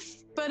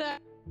 But I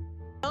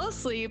fell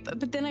asleep,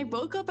 but then I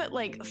woke up at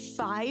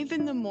 5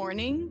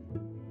 a.m.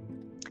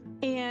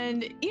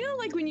 And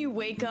when you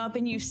wake up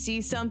and you see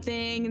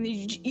something and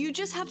you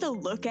just have to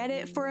look at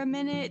it for a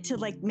minute to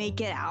make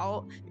it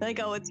out.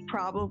 Oh, it's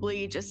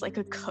probably just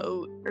a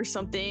coat or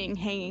something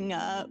hanging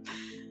up.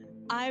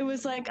 I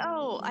was like,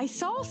 oh, I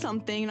saw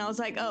something, and I was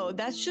like, oh,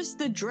 that's just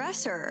the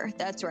dresser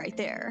that's right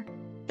there.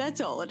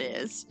 That's all it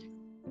is.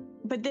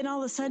 But then all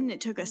of a sudden it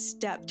took a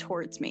step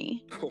towards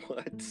me.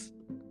 What?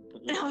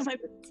 And I was like,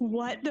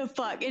 what the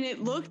fuck? And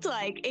it looked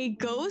like a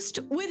ghost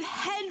with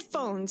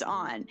headphones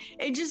on.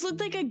 It just looked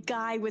like a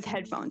guy with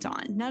headphones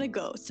on. Not a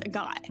ghost, a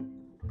guy.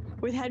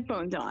 with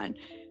headphones on.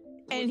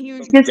 And he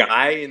was some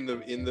guy in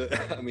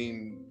the I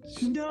mean,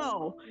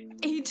 no.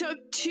 He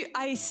took two.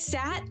 I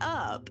sat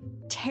up,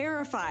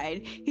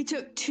 terrified. He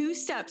took 2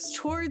 steps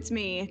towards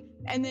me,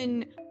 and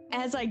then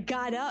as I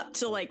got up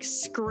to like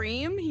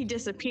scream, he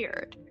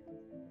disappeared.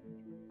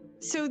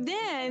 So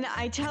then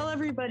I tell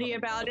everybody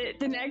about it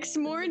the next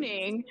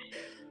morning,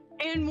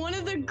 and one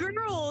of the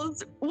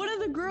girls,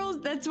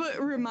 that's what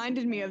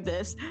reminded me of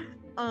this,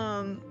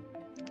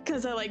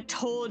 because I like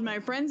told my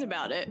friends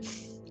about it.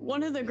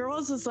 One of the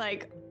girls was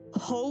like,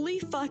 holy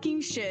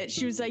fucking shit.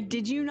 She was like,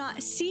 did you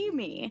not see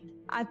me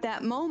at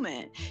that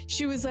moment?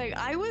 She was like,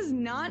 I was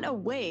not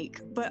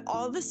awake, but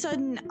all of a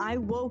sudden I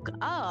woke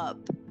up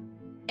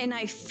and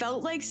I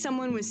felt like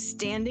someone was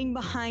standing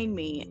behind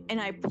me,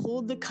 and I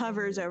pulled the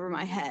covers over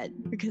my head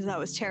because I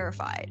was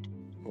terrified.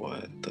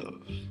 What the?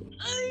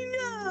 I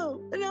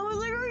know. And I was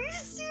like, are you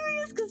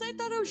serious? Because I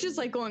thought I was just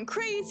like going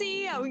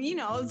crazy. I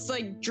was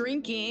like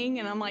drinking,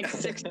 and I'm like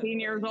 16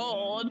 years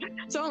old.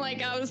 So I'm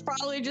like, I was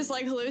probably just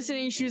like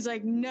hallucinating. She was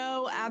like,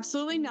 no,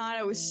 absolutely not.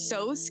 I was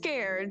so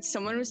scared.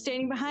 Someone was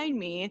standing behind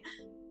me.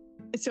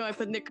 So I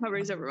put the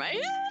covers over my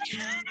head.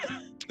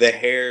 The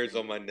hairs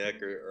on my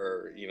neck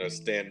are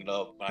standing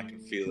up. I can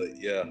feel it.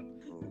 Yeah.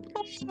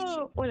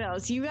 Oh, what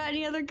else? You got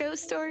any other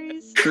ghost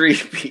stories?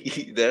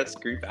 Creepy. That's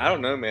creepy. I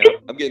don't know, man.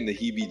 I'm getting the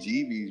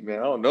heebie-jeebies, man.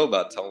 I don't know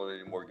about telling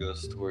any more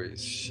ghost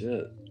stories.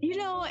 Shit.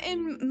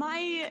 In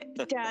my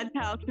dad's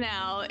house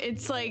now,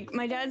 it's like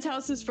my dad's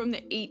house is from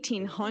the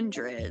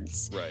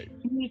 1800s. Right.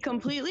 He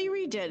completely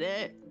redid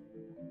it.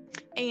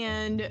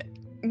 And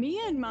me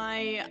and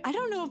I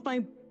don't know if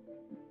my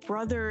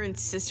brother and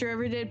sister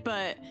ever did,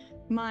 but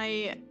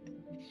my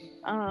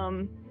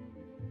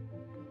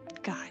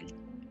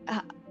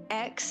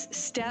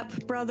ex-step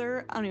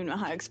brother, I don't even know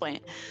how to explain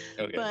it.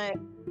 Okay. But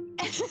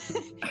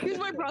he was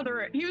my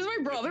brother at one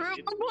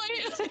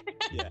point.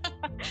 Yeah.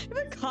 It's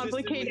a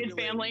complicated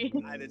family.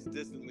 And it's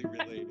distantly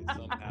related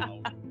somehow.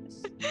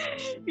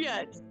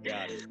 Yes.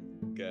 Got it.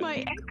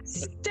 My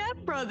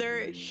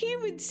ex-stepbrother, he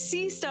would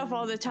see stuff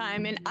all the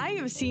time, and I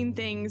have seen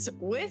things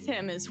with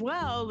him as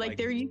well. Like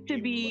there used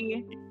to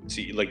be...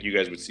 See, like you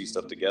guys would see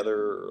stuff together,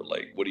 or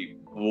like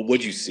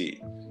what'd you see?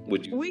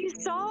 We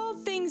saw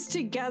things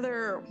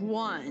together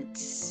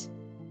once,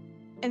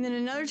 and then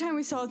another time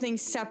we saw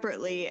things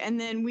separately, and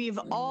then we've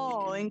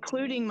all,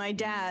 including my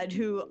dad,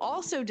 who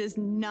also does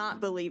not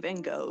believe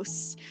in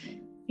ghosts,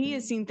 he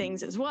has seen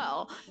things as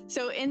well.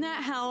 So in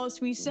that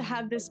house, we used to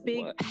have this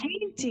big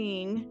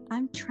painting.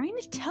 I'm trying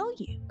to tell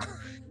you.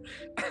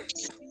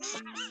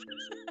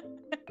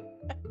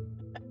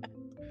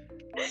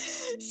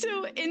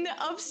 So in the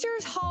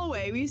upstairs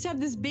hallway, we used to have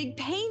this big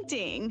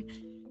painting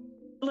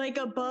like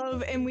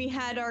above, and we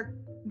had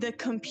the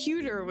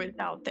computer was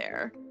out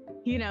there.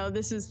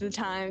 This is the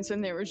times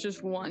when there was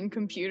just one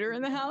computer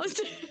in the house.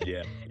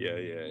 Yeah.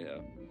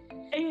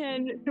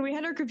 And so we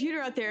had our computer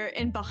out there,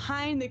 and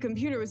behind the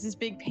computer was this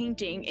big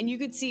painting, and you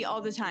could see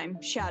all the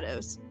time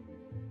shadows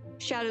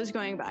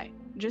going by,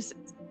 just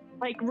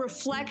like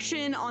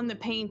reflection on the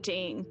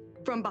painting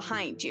from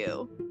behind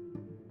you,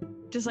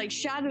 just like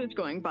shadows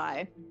going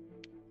by.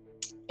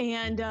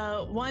 And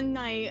one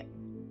night,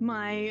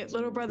 my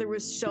little brother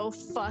was so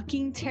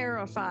fucking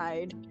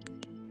terrified.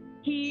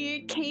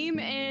 He came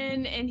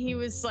in and he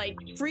was like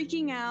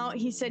freaking out.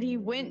 He said he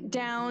went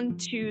down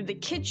to the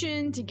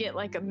kitchen to get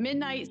like a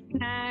midnight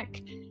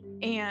snack,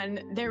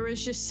 and there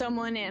was just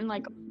someone in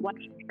like a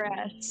white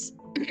dress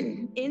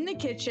in the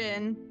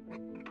kitchen,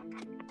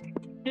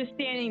 just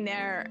standing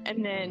there,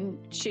 and then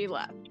she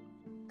left.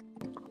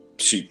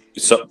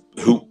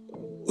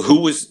 Who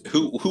was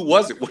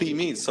it? What do you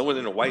mean? Someone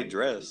in a white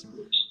dress?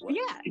 What?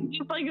 Yeah,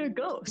 just like a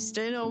ghost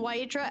in a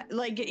white dress.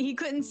 Like he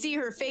couldn't see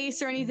her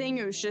face or anything.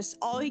 It was just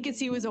all he could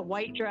see was a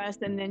white dress,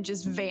 and then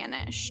just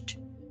vanished.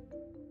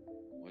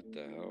 What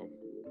the hell?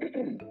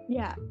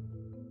 Yeah.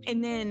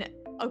 And then,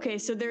 okay,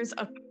 so there's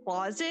a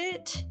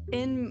closet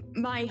in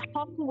my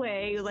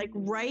hallway, like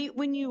right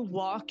when you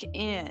walk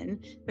in,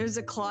 there's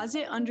a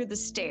closet under the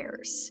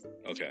stairs.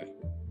 Okay.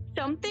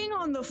 Something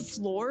on the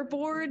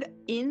floorboard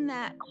in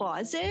that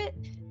closet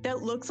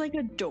that looks like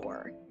a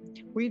door.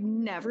 We've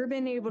never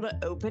been able to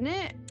open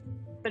it,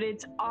 but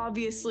it's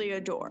obviously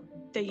a door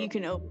that you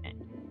can open.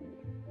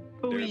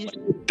 But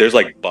there's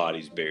like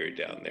bodies buried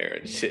down there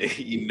and shit.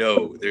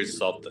 There's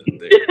something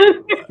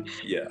there.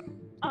 Yeah.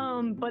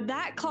 But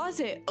that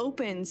closet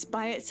opens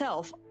by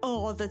itself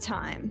all the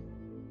time.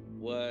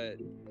 What?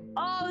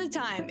 All the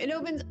time. It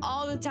opens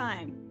all the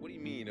time. What do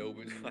you mean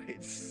opens by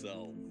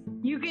itself?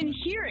 You can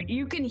hear it.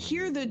 You can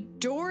hear the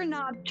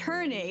doorknob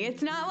turning.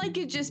 It's not like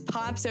it just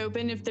pops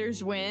open if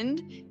there's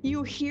wind.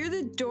 You hear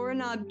the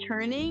doorknob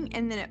turning,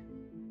 and then it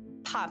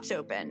pops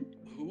open.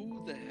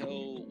 Who the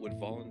hell would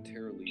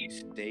voluntarily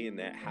stay in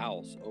that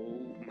house?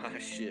 Oh my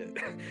shit.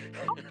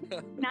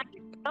 Not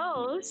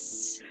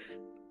ghosts.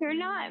 They're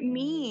not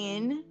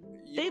mean.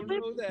 You don't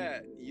know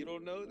that. You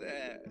don't know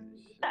that.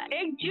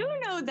 I do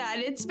know that.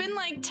 It's been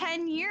like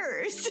 10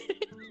 years.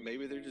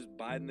 Maybe they're just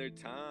biding their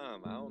time.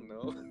 I don't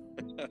know.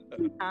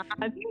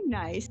 That'd be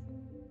nice.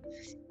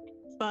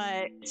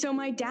 But so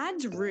my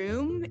dad's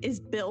room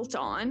is built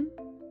on.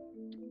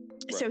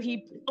 Right. So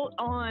he built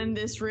on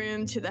this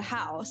room to the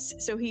house.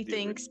 So he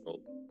thinks,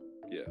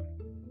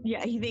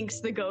 yeah, he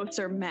thinks the ghosts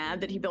are mad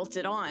that he built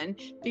it on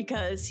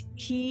because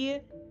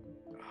him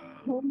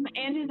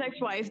and his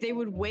ex-wife, they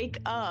would wake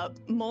up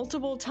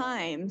multiple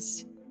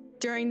times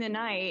during the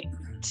night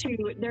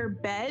to their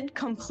bed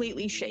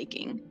completely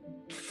shaking.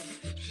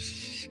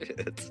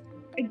 Shit.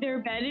 Their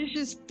bed is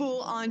just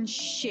full on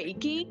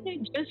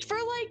shaking just for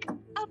like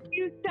a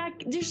few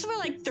seconds, just for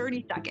like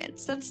 30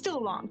 seconds. That's still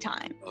a long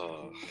time.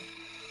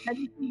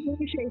 And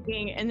it's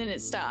shaking and then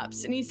it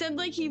stops. And he said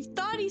like he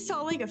thought he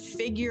saw like a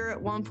figure at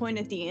one point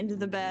at the end of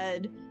the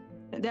bed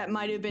that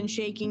might have been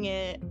shaking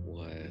it.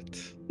 What?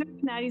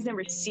 Maddie's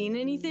never seen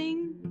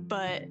anything,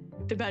 but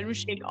the bed would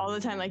shake all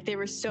the time. Like they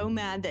were so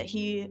mad that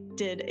he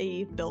did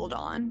a build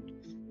on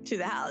to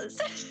the house.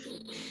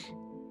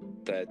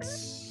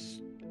 That's...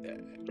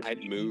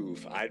 I'd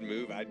move. I'd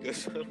go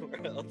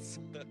somewhere else.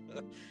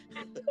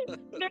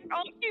 They're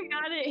only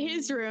mad at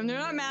his room. They're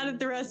not mad at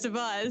the rest of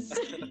us.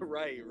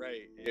 Right.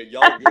 Yeah,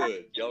 y'all are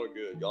good.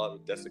 Y'all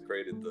have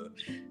desecrated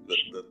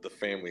the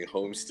family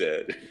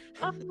homestead.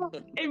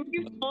 And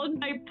we've told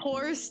my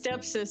poor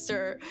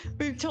stepsister,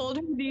 we've told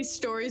her these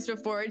stories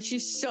before, and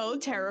she's so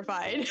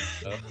terrified.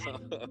 So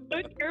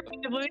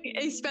terrified,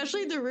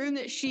 especially the room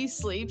that she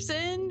sleeps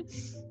in.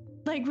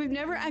 Like, we've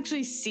never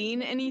actually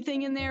seen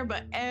anything in there,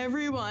 but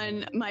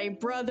everyone, my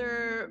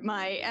brother,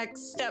 my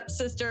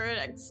ex-stepsister,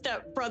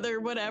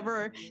 ex-stepbrother,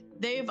 whatever,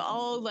 they've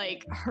all,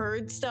 like,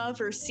 heard stuff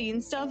or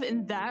seen stuff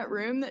in that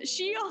room that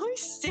she always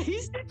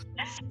stays in.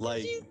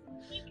 Like,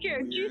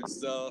 weird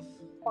stuff.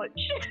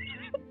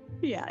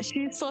 Yeah,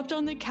 she slept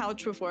on the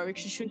couch before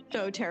because she was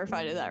so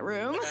terrified of that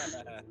room.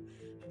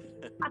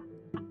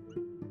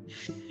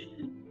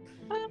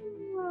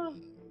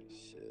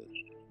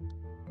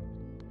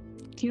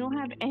 You don't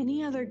have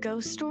any other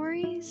ghost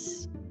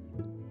stories?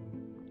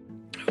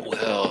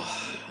 Well,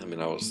 I mean,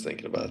 I was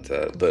thinking about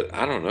that, but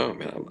I don't know,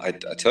 man. I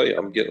tell you,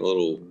 I'm getting a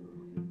little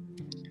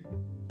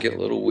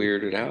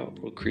weirded out, a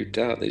little creeped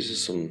out. There's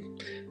just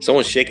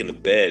someone shaking the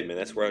bed, man.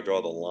 That's where I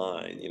draw the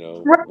line, you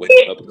know. Right.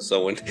 Waking up to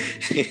someone,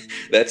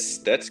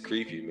 that's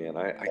creepy, man.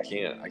 I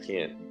can't.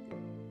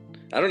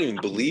 I don't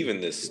even believe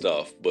in this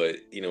stuff, but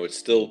you know, it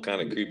still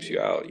kind of creeps you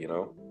out, you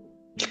know.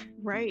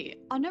 Right.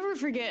 I'll never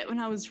forget when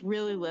I was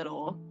really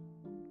little.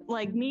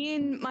 Like, me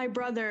and my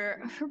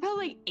brother were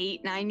probably like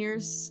 8, 9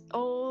 years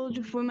old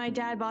when my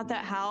dad bought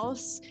that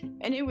house,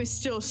 and it was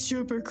still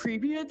super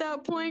creepy at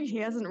that point. He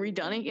hasn't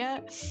redone it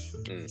yet.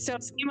 So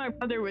me and my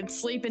brother would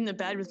sleep in the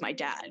bed with my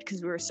dad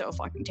because we were so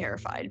fucking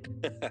terrified.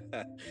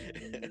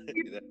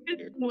 We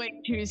were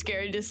way too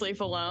scared to sleep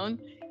alone.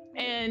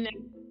 And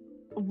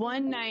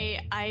one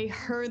night I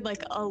heard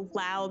like a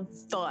loud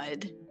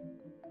thud.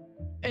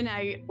 And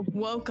I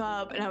woke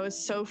up and I was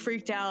so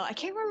freaked out. I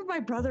can't remember if my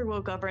brother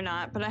woke up or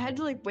not, but I had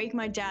to like wake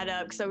my dad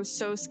up because I was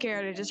so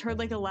scared. I just heard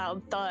like a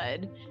loud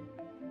thud.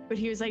 But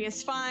he was like,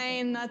 it's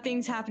fine,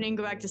 nothing's happening,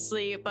 go back to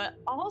sleep. But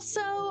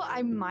also,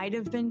 I might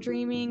have been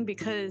dreaming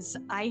because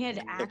I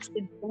had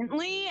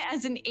accidentally,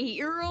 as an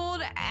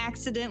 8-year-old,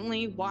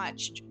 accidentally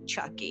watched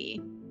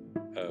Chucky.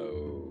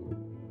 Oh.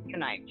 The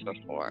night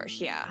before.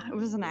 Yeah, it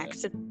was an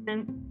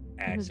accident.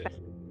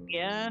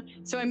 Yeah,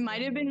 so I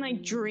might have been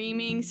like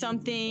dreaming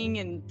something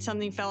and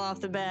something fell off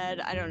the bed.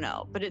 I don't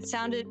know, but it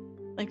sounded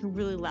like a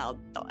really loud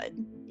thud.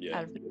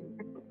 Yeah.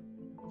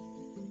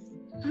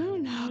 Who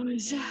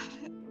knows?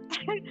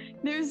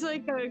 There's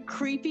like a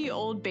creepy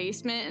old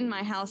basement in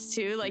my house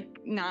too, like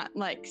not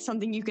like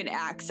something you can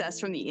access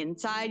from the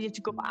inside. You have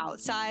to go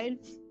outside.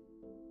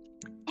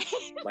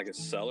 Like a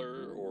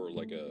cellar or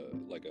like a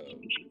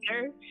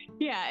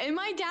Yeah, and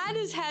my dad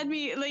has had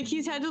me like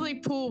he's had to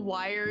like pull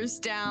wires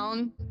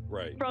down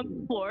from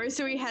the floor,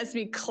 so he has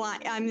me climb.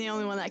 I'm the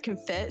only one that can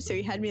fit, so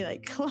he had me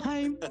like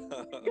climb.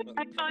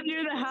 I got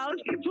near the house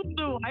and pulled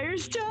the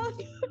wires down.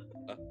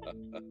 So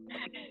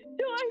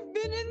I've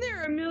been in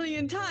there a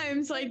million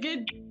times. Like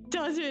it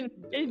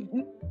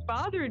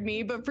bothered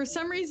me, but for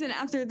some reason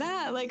after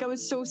that, like I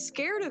was so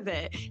scared of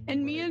it.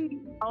 And me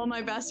and all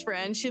my best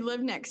friends, she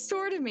lived next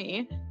door to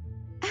me.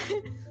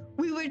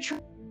 We would try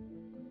to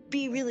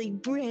be really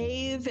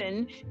brave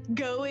and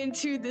go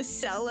into the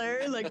cellar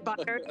like by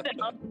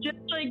ourselves, just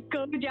like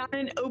go down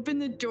and open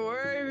the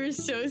door. I was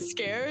so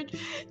scared.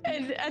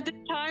 And at the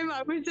time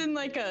I was in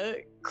like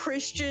a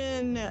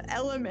Christian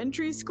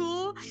elementary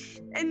school,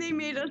 and they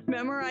made us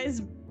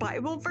memorize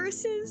Bible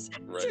verses.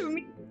 So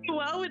me and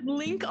Joelle would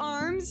link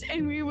arms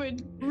and we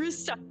would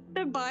recite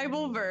the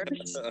Bible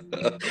verse.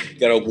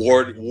 Gotta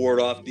ward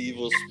off the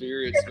evil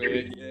spirits,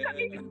 man.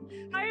 Yeah.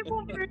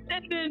 Bible verse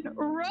and then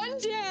run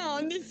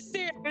down the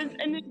stairs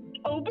and then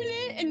open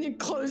it and then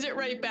close it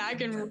right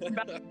back and run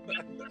back.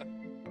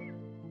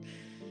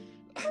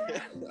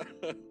 I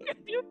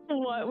don't know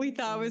what we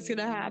thought was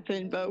gonna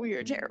happen, but we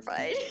were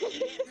terrified.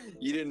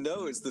 You didn't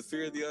know. It's the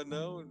fear of the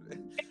unknown,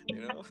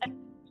 you know.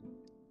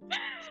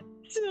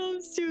 So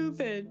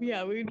stupid.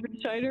 Yeah, we'd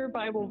recite our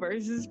Bible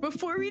verses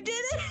before we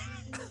did it.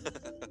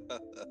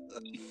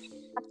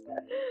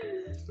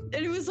 And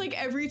And it was like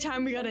every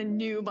time we got a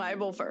new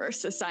Bible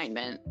verse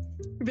assignment,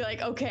 we'd be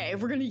like, okay,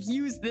 we're gonna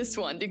use this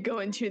one to go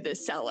into the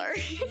cellar.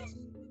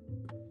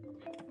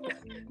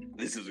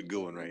 This is a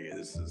good one right here.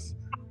 This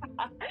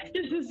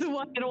is the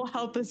one that'll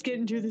help us get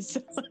into the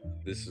cellar.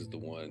 This is the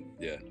one,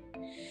 yeah.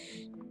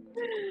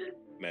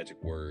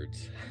 Magic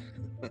words.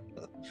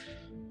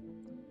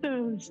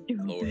 So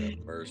stupid. Lord have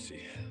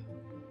mercy.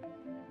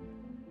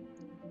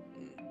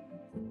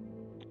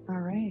 All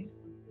right.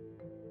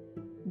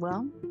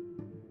 Well,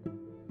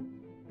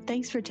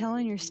 thanks for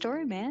telling your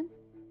story, man.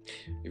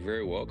 You're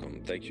very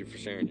welcome. Thank you for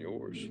sharing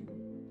yours.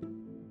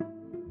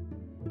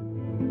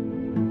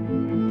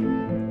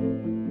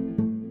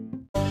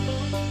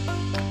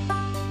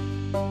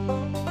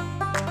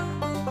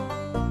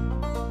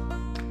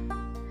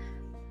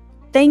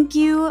 Thank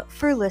you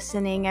for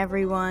listening,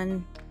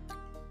 everyone.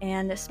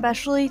 And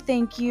especially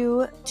thank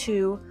you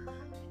to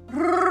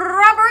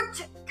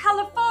Robert,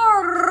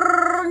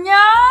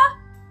 California,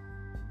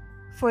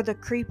 for the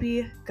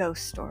creepy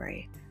ghost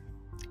story.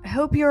 I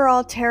hope you're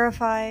all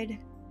terrified.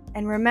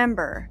 And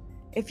remember,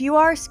 if you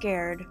are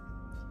scared,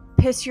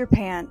 piss your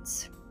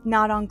pants,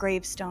 not on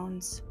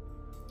gravestones.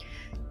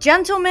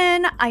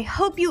 Gentlemen, I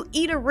hope you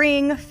eat a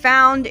ring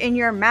found in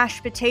your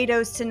mashed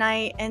potatoes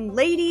tonight. And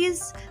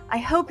ladies, I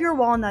hope your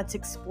walnuts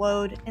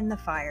explode in the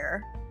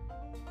fire.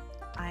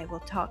 I will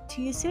talk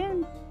to you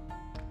soon.